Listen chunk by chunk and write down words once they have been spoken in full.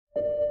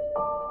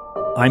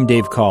I'm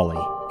Dave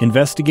Cawley,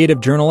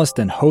 investigative journalist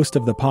and host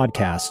of the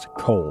podcast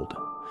Cold.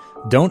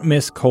 Don't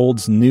miss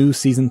Cold's new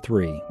Season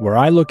 3, where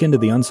I look into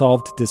the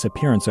unsolved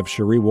disappearance of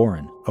Sheree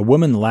Warren, a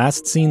woman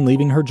last seen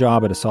leaving her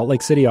job at a Salt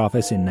Lake City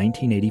office in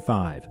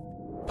 1985.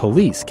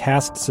 Police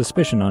cast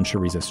suspicion on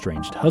Sheree's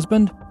estranged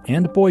husband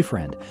and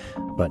boyfriend,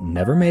 but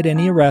never made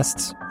any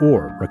arrests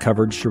or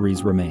recovered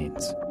Sheree's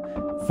remains.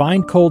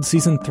 Find Cold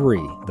Season 3,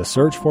 The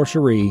Search for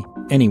Sheree,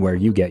 anywhere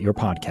you get your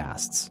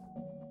podcasts.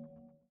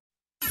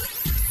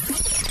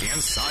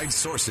 Inside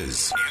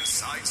Sources.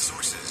 Inside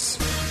Sources.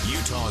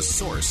 Utah's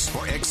source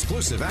for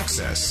exclusive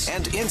access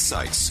and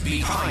insights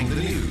behind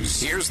the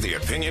news. Here's the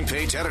opinion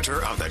page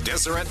editor of the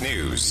Deseret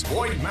News,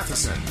 Boyd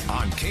Matheson,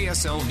 on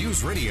KSL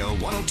News Radio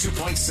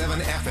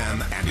 102.7 FM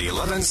and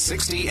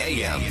 1160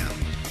 AM.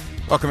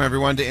 Welcome,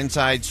 everyone, to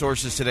Inside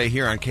Sources today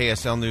here on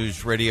KSL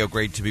News Radio.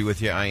 Great to be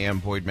with you. I am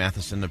Boyd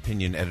Matheson,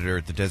 opinion editor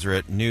at the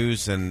Deseret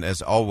News, and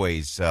as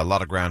always, a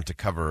lot of ground to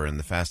cover in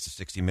the fastest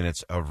 60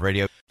 minutes of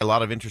radio. A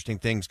lot of interesting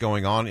things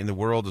going on in the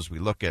world as we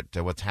look at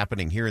what's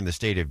happening here in the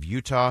state of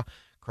Utah,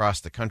 across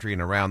the country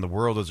and around the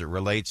world as it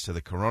relates to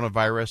the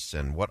coronavirus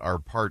and what our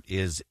part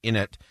is in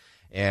it.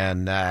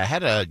 And I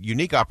had a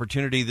unique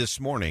opportunity this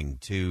morning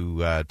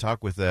to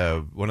talk with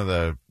one of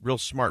the real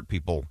smart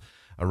people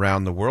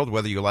around the world,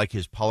 whether you like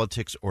his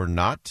politics or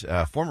not,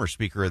 former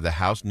Speaker of the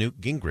House,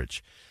 Newt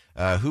Gingrich,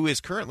 who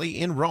is currently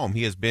in Rome.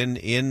 He has been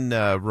in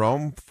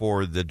Rome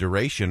for the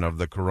duration of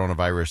the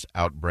coronavirus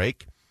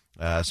outbreak.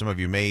 Some of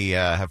you may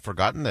have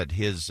forgotten that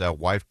his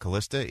wife,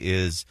 Callista,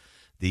 is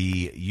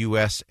the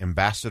U.S.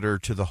 ambassador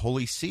to the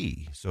Holy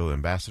See, so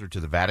ambassador to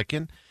the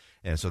Vatican.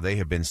 And so they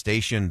have been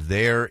stationed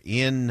there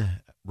in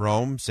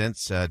Rome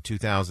since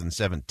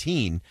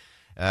 2017.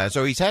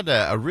 So he's had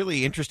a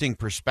really interesting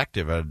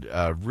perspective,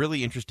 a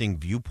really interesting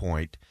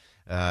viewpoint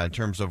in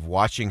terms of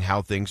watching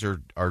how things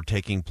are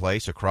taking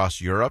place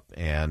across Europe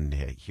and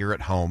here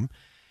at home.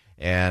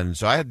 And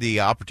so I had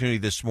the opportunity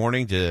this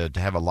morning to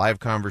have a live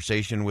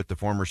conversation with the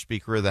former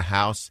Speaker of the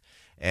House.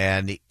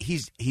 And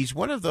he's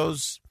one of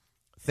those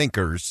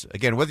thinkers,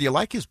 again, whether you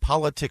like his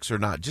politics or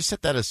not, just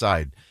set that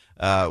aside.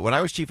 When I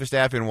was chief of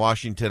staff in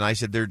Washington, I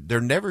said there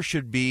never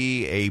should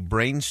be a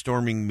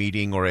brainstorming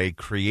meeting or a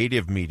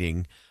creative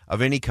meeting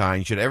of any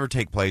kind should ever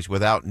take place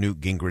without Newt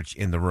Gingrich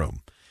in the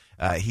room.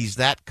 He's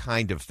that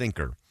kind of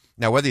thinker.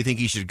 Now, whether you think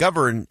he should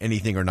govern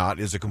anything or not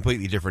is a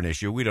completely different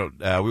issue. We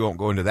won't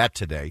go into that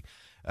today.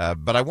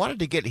 But I wanted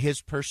to get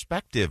his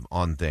perspective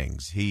on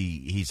things.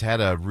 He's had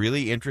a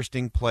really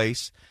interesting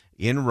place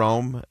in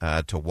Rome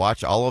to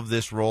watch all of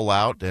this roll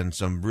out and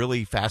some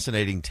really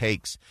fascinating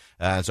takes.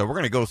 So we're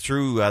going to go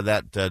through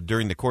that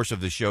during the course of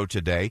the show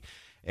today.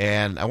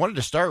 And I wanted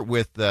to start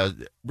with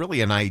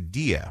really an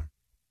idea.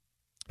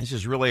 This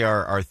is really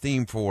our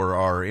theme for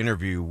our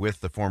interview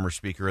with the former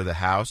Speaker of the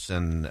House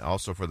and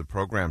also for the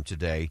program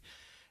today.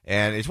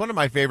 And it's one of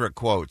my favorite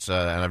quotes,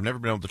 and I've never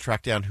been able to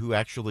track down who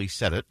actually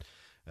said it.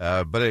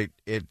 But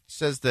it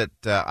says that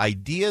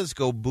ideas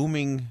go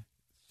booming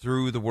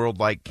through the world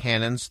like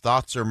cannons,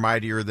 thoughts are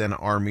mightier than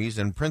armies,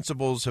 and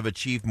principles have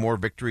achieved more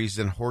victories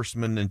than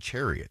horsemen and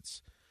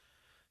chariots.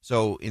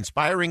 So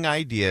inspiring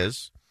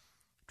ideas,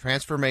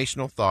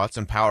 transformational thoughts,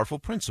 and powerful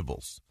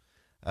principles.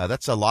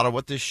 That's a lot of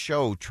what this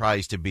show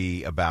tries to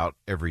be about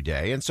every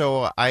day. And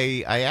so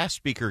I asked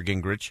Speaker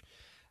Gingrich,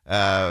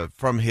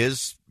 from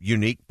his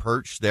unique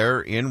perch there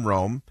in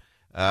Rome,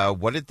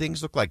 what did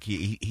things look like?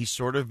 He's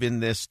sort of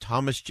in this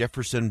Thomas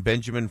Jefferson,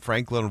 Benjamin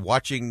Franklin,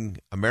 watching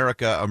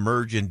America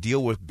emerge and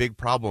deal with big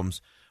problems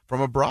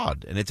from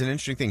abroad. And it's an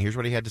interesting thing. Here's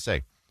what he had to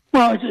say.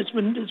 Well,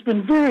 it's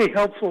been very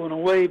helpful in a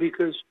way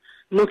because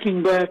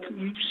looking back,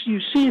 you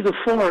see the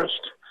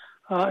forest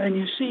and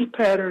you see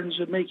patterns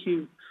that make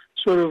you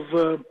sort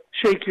of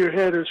shake your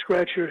head or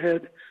scratch your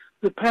head.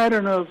 The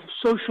pattern of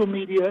social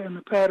media and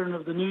the pattern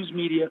of the news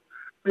media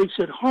makes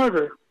it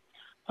harder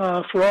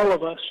for all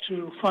of us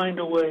to find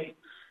a way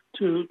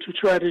to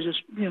try to just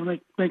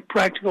make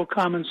practical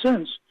common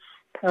sense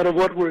out of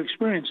what we're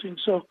experiencing.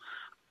 So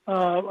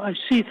I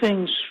see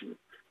things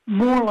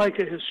more like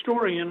a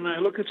historian, and I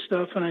look at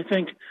stuff and I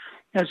think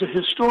as a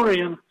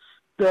historian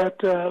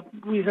that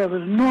we have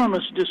an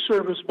enormous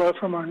disservice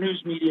from our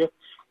news media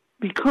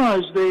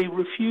because they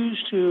refuse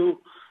to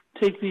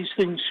take these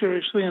things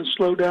seriously and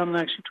slow down and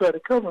actually try to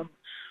cover them.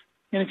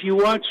 And if you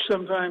watch,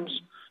 sometimes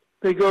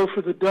they go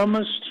for the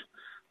dumbest,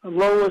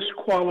 lowest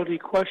quality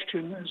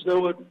question as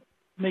though it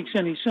makes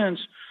any sense,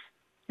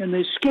 and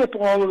they skip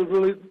all of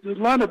a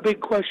lot of big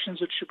questions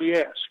that should be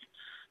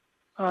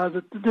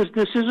asked.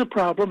 This is a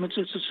problem. It's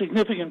a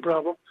significant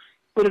problem,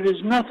 but it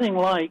is nothing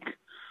like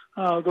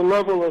the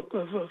level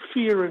of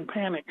fear and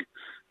panic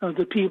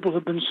that people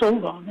have been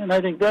sold on. And I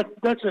think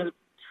that's a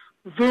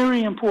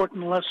very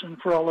important lesson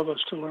for all of us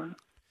to learn.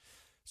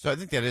 So I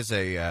think that is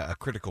a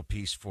critical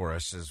piece for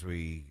us as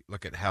we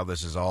look at how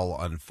this is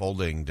all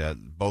unfolding,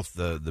 both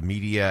the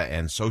media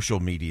and social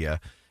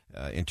media,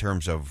 in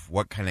terms of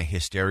what kind of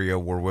hysteria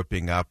we're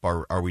whipping up.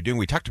 Are we doing?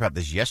 We talked about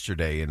this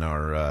yesterday in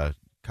our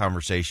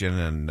conversation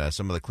and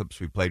some of the clips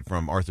we played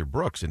from Arthur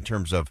Brooks in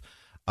terms of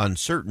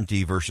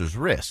uncertainty versus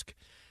risk.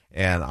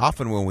 And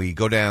often when we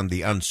go down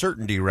the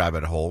uncertainty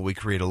rabbit hole, we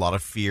create a lot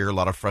of fear, a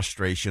lot of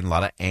frustration, a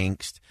lot of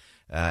angst,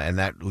 and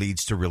that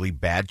leads to really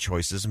bad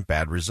choices and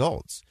bad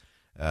results.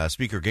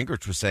 Speaker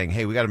Gingrich was saying,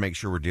 hey, we got to make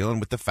sure we're dealing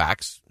with the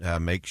facts,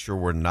 make sure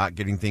we're not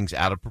getting things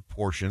out of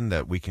proportion,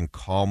 that we can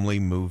calmly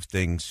move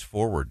things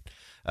forward.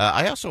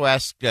 I also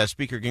asked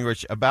Speaker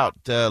Gingrich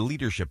about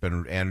leadership,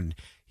 and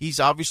he's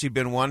obviously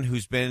been one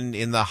who's been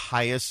in the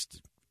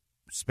highest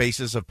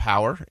spaces of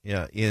power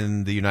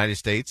in the United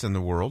States and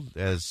the world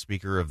as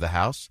Speaker of the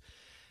House,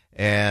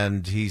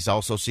 and he's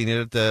also seen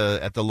it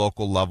at the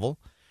local level.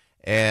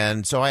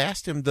 And so I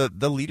asked him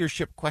the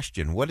leadership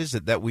question. What is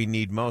it that we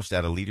need most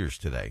out of leaders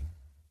today?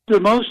 The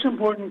most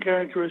important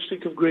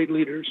characteristic of great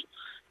leaders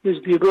is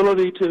the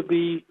ability to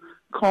be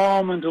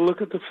calm and to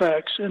look at the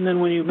facts, and then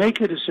when you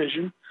make a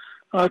decision,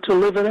 to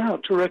live it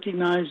out, to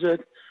recognize that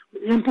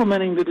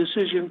implementing the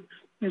decision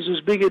is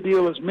as big a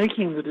deal as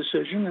making the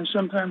decision, and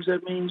sometimes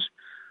that means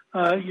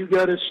you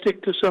got to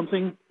stick to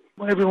something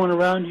when everyone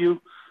around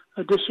you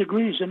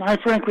disagrees. And I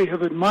frankly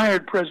have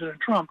admired President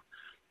Trump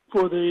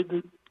for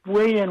the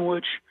way in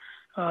which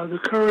the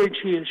courage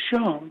he has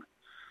shown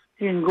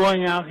in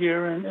going out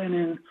here and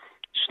in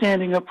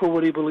standing up for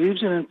what he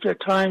believes and at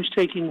times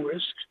taking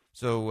risks.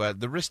 So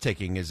the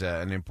risk-taking is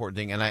an important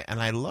thing, and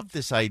I love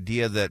this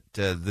idea that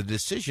the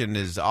decision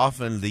is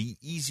often the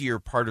easier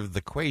part of the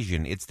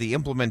equation. It's the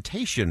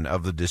implementation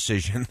of the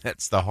decision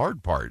that's the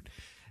hard part.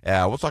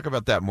 We'll talk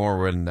about that more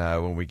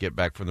when we get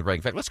back from the break.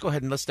 In fact, let's go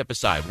ahead and let's step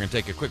aside. We're going to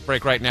take a quick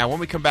break right now. When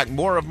we come back,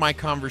 more of my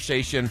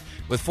conversation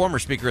with former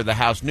Speaker of the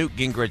House, Newt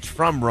Gingrich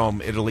from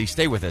Rome, Italy.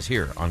 Stay with us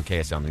here on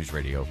KSL News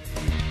Radio.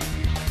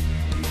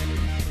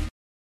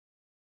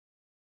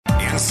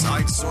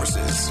 Inside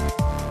Sources.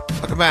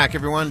 Welcome back,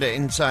 everyone, to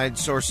Inside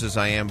Sources.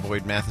 I am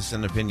Boyd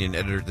Matheson, opinion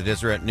editor at the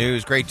Deseret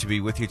News. Great to be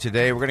with you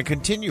today. We're going to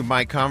continue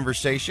my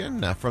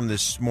conversation from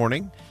this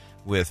morning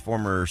with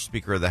former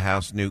Speaker of the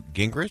House, Newt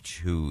Gingrich,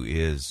 who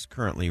is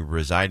currently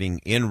residing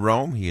in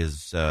Rome. He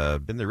has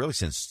been there really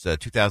since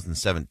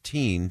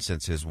 2017,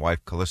 since his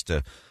wife,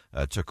 Callista,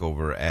 took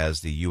over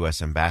as the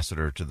U.S.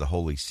 ambassador to the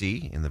Holy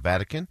See in the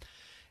Vatican.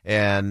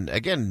 And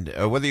again,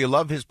 whether you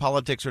love his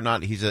politics or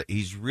not,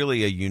 he's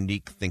really a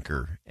unique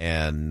thinker.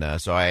 And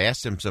so I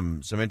asked him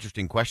some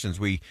interesting questions.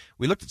 We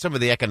looked at some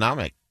of the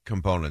economic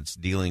components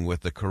dealing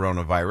with the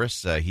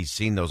coronavirus. He's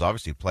seen those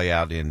obviously play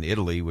out in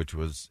Italy, which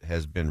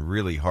has been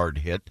really hard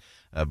hit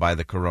by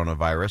the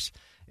coronavirus.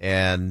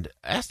 And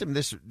asked him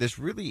this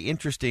really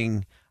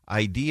interesting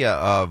idea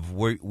of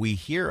we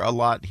hear a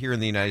lot here in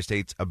the United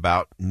States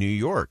about New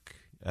York.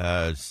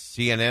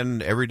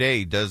 CNN every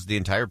day does the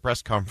entire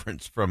press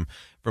conference from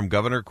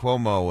Governor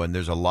Cuomo, and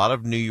there's a lot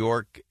of New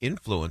York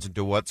influence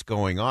into what's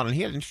going on, and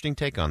he had an interesting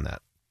take on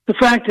that. The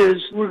fact is,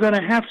 we're going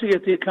to have to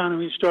get the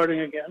economy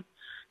starting again,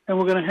 and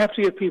we're going to have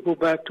to get people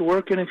back to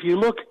work. And if you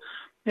look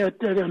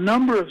at a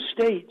number of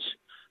states,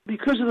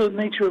 because of the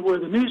nature of where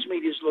the news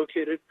media is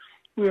located,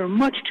 we are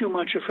much too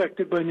much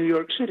affected by New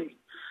York City.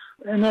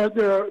 And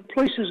there are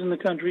places in the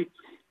country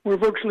where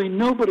virtually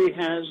nobody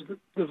has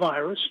the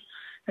virus,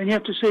 and you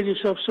have to say to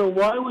yourself, so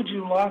why would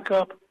you lock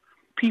up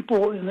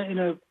people in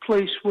a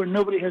place where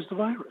nobody has the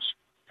virus?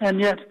 And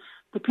yet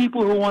the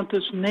people who want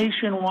this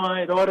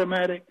nationwide,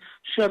 automatic,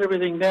 shut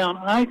everything down,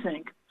 I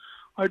think,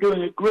 are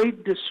doing a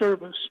great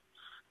disservice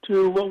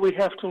to what we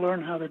have to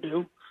learn how to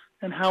do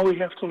and how we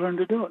have to learn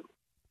to do it.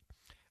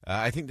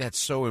 I think that's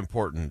so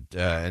important,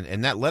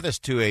 and that led us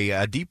to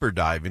a deeper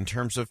dive in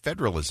terms of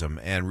federalism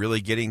and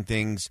really getting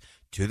things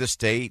to the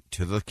state,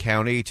 to the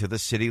county, to the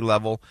city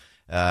level,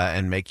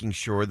 and making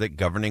sure that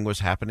governing was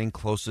happening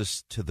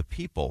closest to the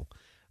people.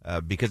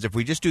 Because if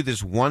we just do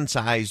this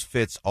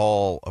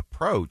one-size-fits-all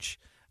approach,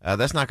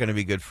 that's not going to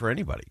be good for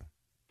anybody.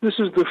 This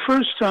is the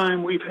first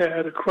time we've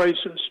had a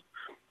crisis,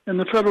 and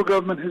the federal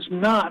government has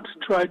not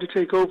tried to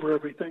take over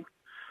everything.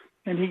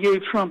 And he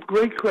gave Trump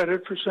great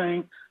credit for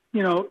saying,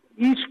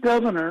 each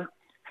governor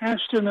has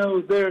to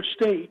know their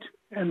state,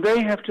 and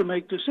they have to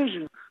make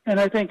decisions. And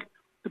I think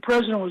the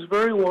president was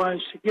very wise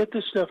to get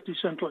this stuff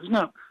decentralized.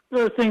 Now,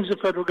 there are things the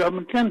federal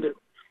government can do.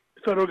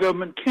 The federal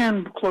government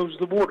can close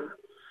the border.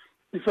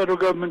 The federal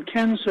government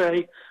can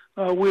say,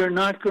 we are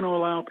not going to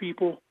allow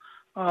people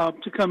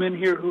to come in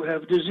here who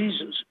have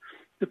diseases.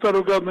 The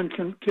federal government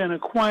can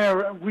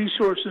acquire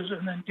resources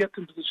and then get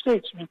them to the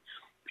states. I mean,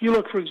 if you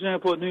look, for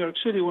example, at New York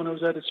City when it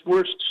was at its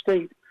worst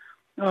state,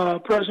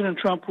 President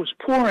Trump was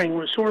pouring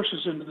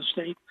resources into the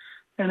state.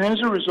 And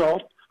as a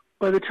result,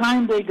 by the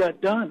time they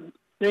got done,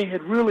 they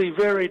had really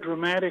very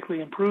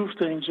dramatically improved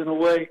things in a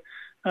way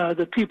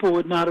that people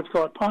would not have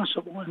thought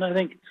possible. And I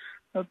think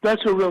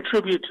that's a real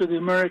tribute to the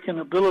American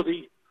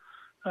ability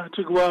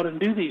to go out and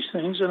do these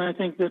things. And I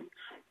think that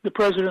the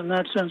president, in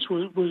that sense,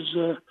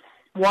 was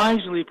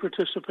wisely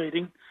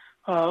participating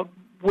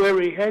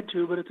where he had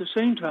to. But at the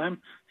same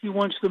time, he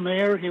wants the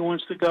mayor, he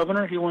wants the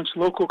governor, he wants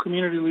local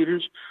community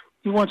leaders.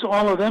 He wants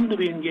all of them to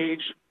be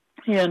engaged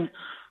in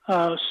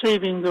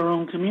saving their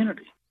own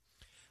community.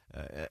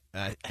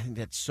 I think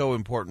that's so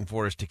important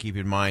for us to keep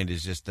in mind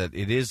is just that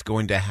it is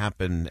going to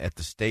happen at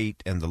the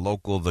state and the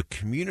local, the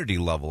community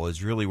level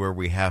is really where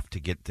we have to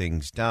get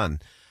things done.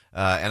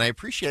 And I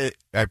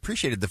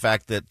appreciated the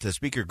fact that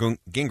Speaker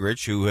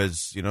Gingrich, who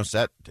has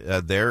sat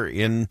there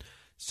in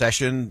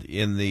session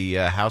in the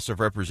House of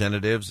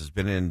Representatives, has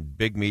been in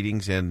big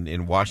meetings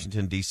in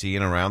Washington, D.C.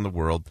 and around the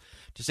world,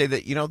 to say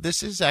that,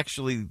 this is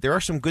actually, there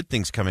are some good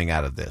things coming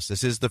out of this.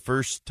 This is the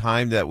first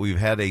time that we've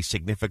had a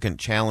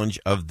significant challenge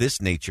of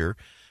this nature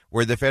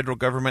where the federal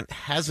government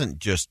hasn't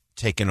just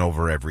taken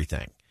over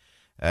everything,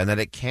 and that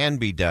it can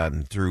be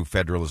done through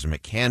federalism.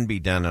 It can be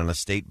done on a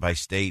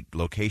state-by-state,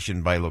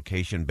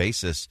 location-by-location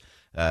basis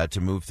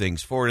to move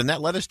things forward. And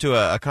that led us to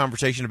a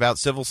conversation about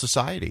civil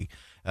society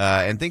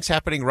and things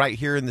happening right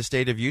here in the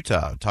state of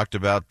Utah. Talked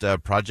about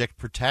Project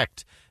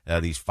Protect,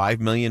 these 5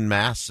 million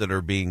masks that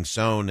are being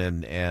sewn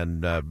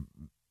and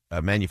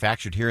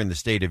manufactured here in the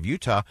state of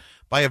Utah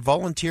by a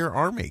volunteer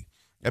army.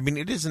 I mean,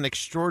 it is an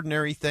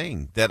extraordinary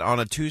thing that on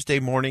a Tuesday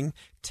morning,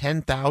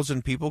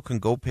 10,000 people can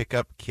go pick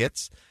up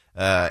kits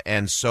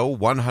and sew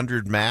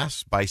 100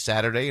 masks by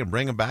Saturday and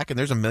bring them back, and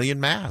there's 1 million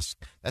masks.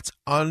 That's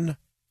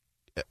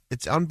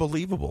it's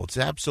unbelievable. It's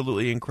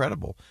absolutely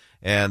incredible.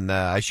 And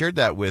I shared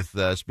that with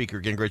Speaker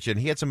Gingrich, and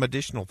he had some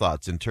additional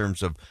thoughts in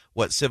terms of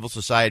what civil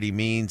society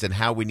means and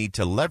how we need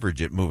to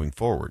leverage it moving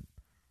forward.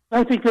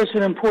 I think that's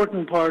an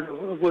important part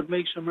of what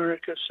makes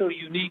America so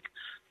unique.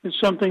 It's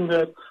something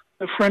that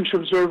the French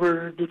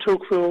observer de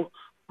Tocqueville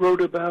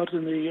wrote about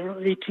in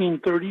the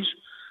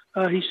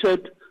 1830s. He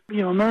said,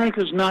 America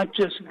is not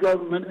just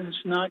government and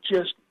it's not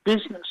just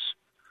business.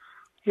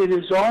 It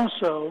is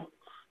also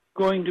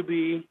going to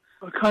be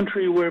a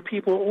country where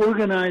people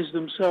organize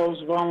themselves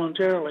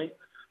voluntarily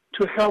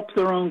to help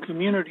their own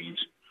communities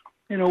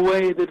in a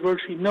way that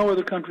virtually no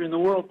other country in the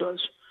world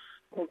does.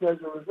 As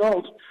a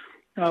result,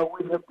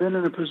 we have been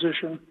in a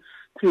position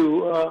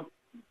to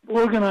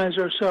organize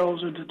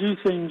ourselves and to do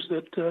things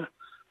that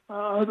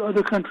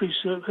other countries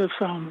have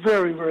found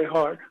very, very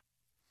hard.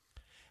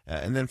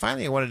 And then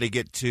finally, I wanted to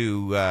get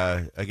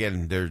to,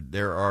 again,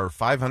 there are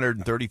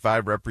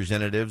 535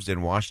 representatives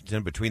in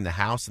Washington between the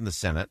House and the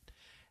Senate.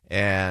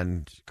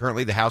 And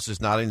currently the House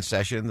is not in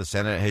session. The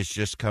Senate has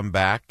just come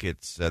back.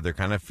 They're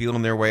kind of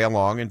feeling their way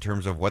along in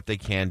terms of what they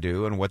can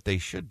do and what they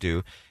should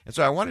do. And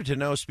so I wanted to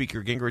know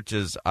Speaker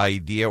Gingrich's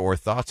idea or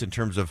thoughts in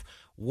terms of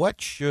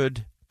what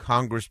should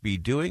Congress be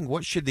doing?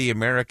 What should the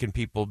American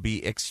people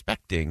be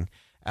expecting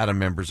out of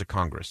members of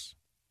Congress?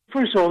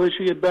 First of all, they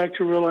should get back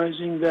to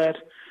realizing that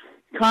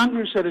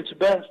Congress at its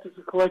best is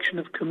a collection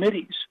of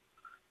committees,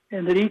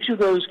 and that each of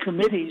those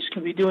committees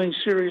can be doing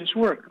serious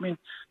work. I mean,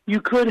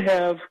 you could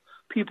have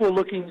people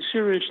looking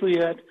seriously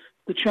at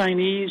the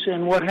Chinese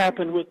and what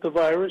happened with the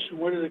virus and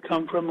where did it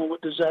come from and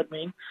what does that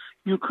mean.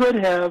 You could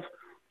have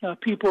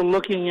people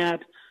looking at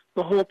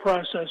the whole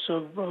process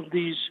of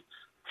these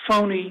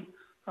phony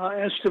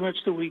estimates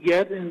that we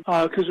get,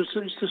 because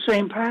it's the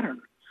same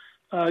pattern.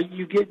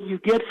 You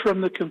get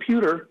from the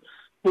computer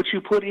what you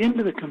put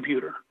into the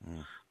computer,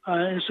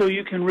 and so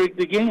you can rig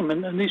the game.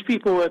 And these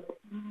people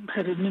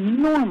had an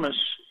enormous,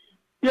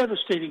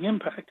 devastating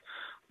impact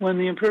when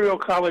the Imperial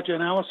College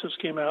analysis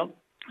came out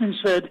and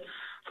said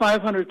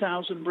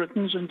 500,000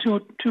 Britons and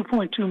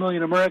 2.2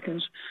 million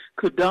Americans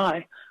could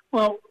die.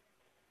 Well,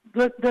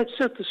 that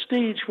set the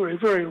stage for a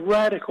very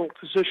radical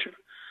position.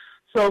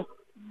 So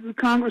the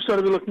Congress ought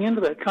to be looking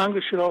into that.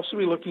 Congress should also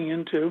be looking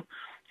into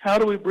how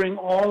do we bring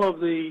all of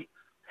the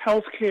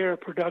healthcare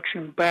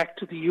production back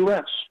to the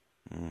U.S.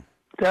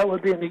 That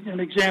would be an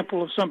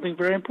example of something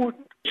very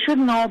important. It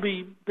shouldn't all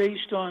be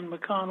based on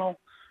McConnell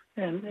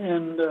and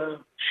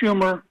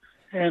Schumer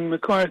and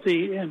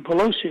McCarthy and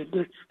Pelosi.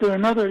 There are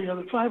another,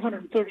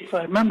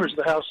 535 members of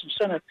the House and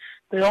Senate.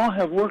 They all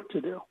have work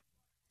to do.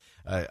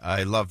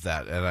 I love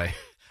that, and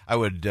I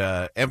would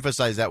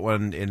emphasize that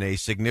one in a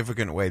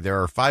significant way.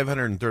 There are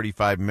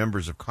 535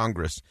 members of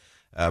Congress,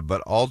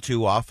 but all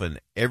too often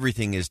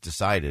everything is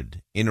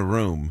decided in a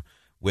room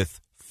with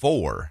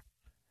 4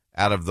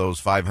 out of those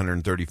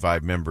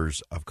 535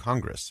 members of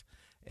Congress.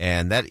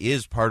 And that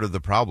is part of the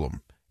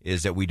problem,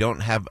 is that we don't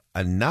have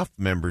enough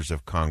members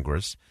of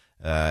Congress,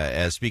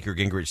 as Speaker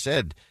Gingrich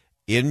said,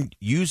 in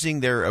using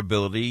their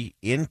ability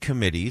in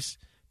committees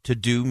to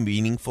do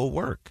meaningful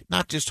work,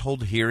 not just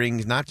hold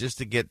hearings, not just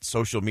to get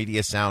social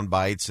media sound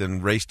bites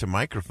and race to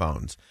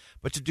microphones,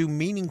 but to do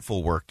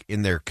meaningful work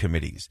in their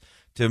committees,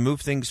 to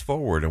move things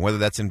forward. And whether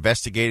that's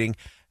investigating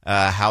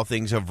how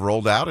things have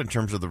rolled out in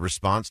terms of the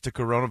response to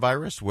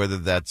coronavirus, whether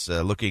that's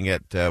looking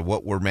at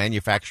what we're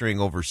manufacturing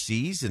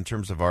overseas in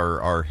terms of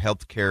our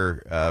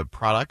healthcare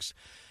products,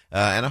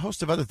 and a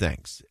host of other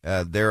things.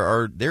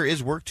 There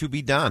is work to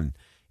be done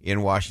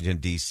in Washington,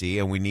 D.C.,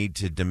 and we need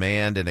to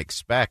demand and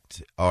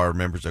expect our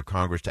members of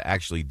Congress to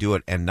actually do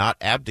it and not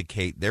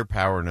abdicate their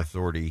power and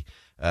authority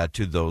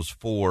to those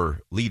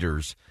 4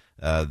 leaders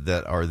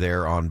that are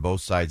there on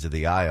both sides of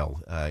the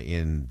aisle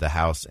in the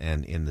House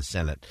and in the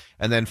Senate.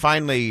 And then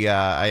finally,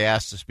 I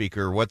asked the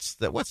Speaker, what's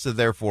the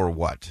therefore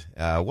what?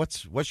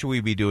 What should we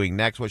be doing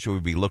next? What should we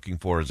be looking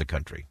for as a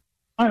country?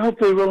 I hope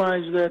they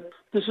realize that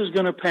this is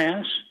going to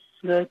pass,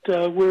 that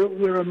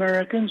we're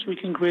Americans, we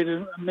can create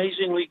an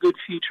amazingly good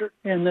future,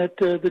 and that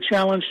the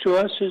challenge to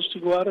us is to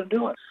go out and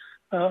do it.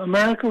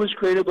 America was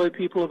created by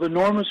people of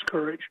enormous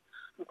courage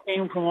who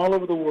came from all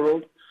over the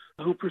world,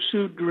 who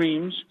pursued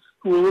dreams,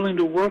 who were willing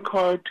to work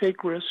hard,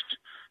 take risks,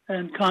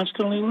 and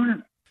constantly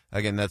learn.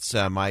 Again, that's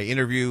my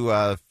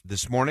interview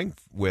this morning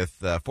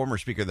with former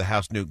Speaker of the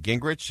House, Newt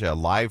Gingrich,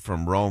 live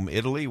from Rome,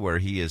 Italy, where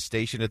he is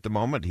stationed at the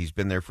moment. He's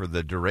been there for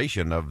the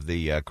duration of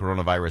the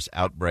coronavirus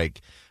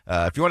outbreak.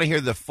 If you want to hear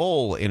the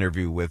full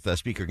interview with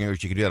Speaker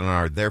Gingrich, you can do that on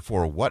our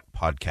Therefore What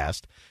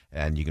podcast,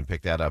 and you can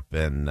pick that up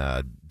and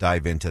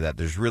dive into that.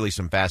 There's really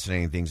some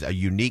fascinating things. A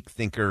unique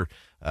thinker,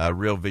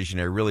 real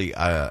visionary, really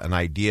an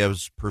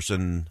ideas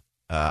person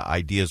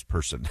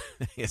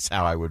is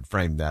how I would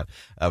frame that.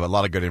 A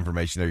lot of good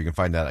information there. You can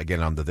find that,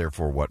 again, on the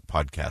Therefore What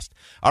podcast.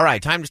 All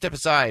right, time to step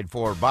aside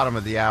for bottom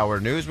of the hour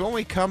news. When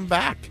we come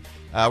back,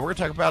 we're going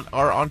to talk about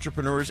our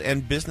entrepreneurs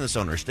and business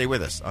owners. Stay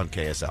with us on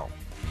KSL.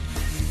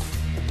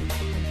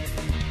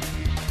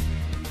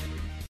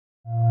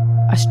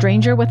 A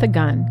stranger with a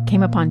gun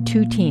came upon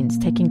two teens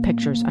taking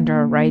pictures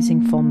under a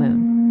rising full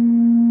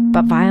moon.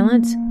 But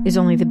violence is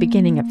only the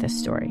beginning of this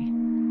story.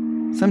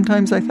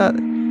 Sometimes I thought,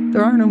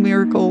 there are no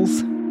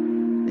miracles.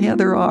 Yeah,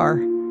 there are,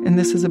 and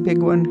this is a big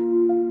one.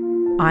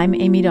 I'm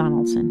Amy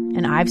Donaldson,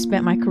 and I've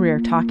spent my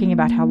career talking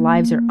about how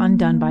lives are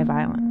undone by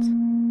violence.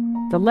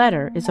 The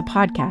Letter is a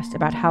podcast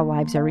about how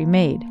lives are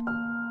remade.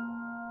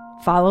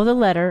 Follow The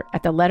Letter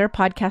at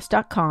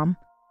theletterpodcast.com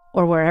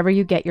or wherever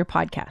you get your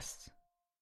podcasts.